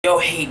Yo,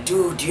 hey,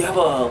 dude, do you have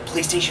a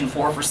PlayStation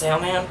 4 for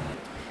sale, man?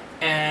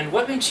 And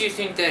what makes you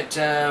think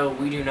that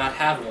we do not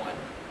have one?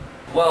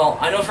 Well,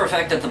 I know for a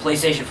fact that the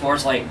PlayStation 4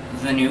 is like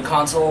the new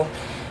console,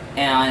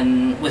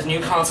 and with new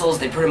consoles,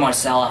 they pretty much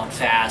sell out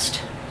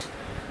fast.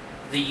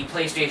 The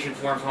PlayStation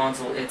 4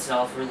 console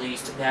itself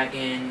released back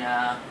in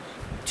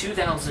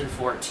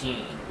 2014,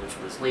 which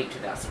was late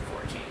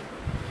 2014.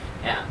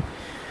 Yeah.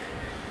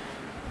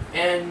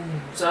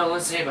 And so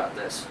let's see about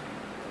this.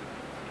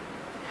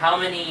 How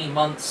many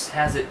months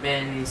has it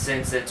been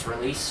since its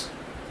release?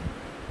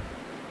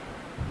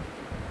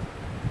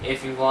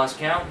 If you've lost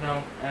count,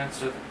 no,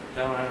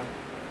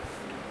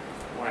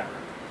 whatever.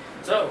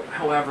 So,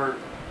 however,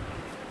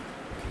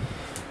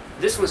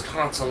 this was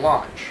console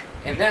launch,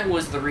 and that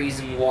was the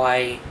reason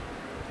why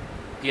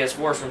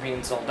PS4s were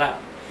being sold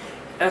out.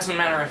 As a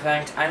matter of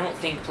fact, I don't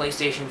think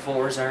PlayStation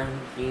 4s are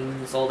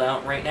being sold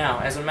out right now.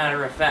 As a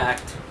matter of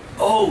fact...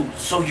 Oh,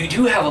 so you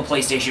do have a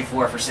PlayStation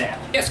 4 for sale?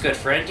 Yes, good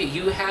friend,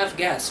 you have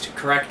guessed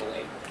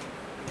correctly.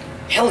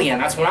 Hell yeah,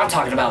 that's what I'm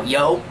talking about,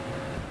 yo!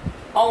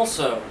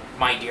 Also,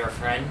 my dear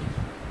friend,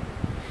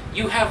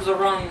 you have the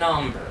wrong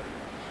number.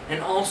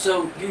 And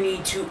also, you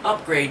need to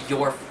upgrade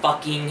your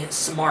fucking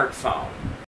smartphone.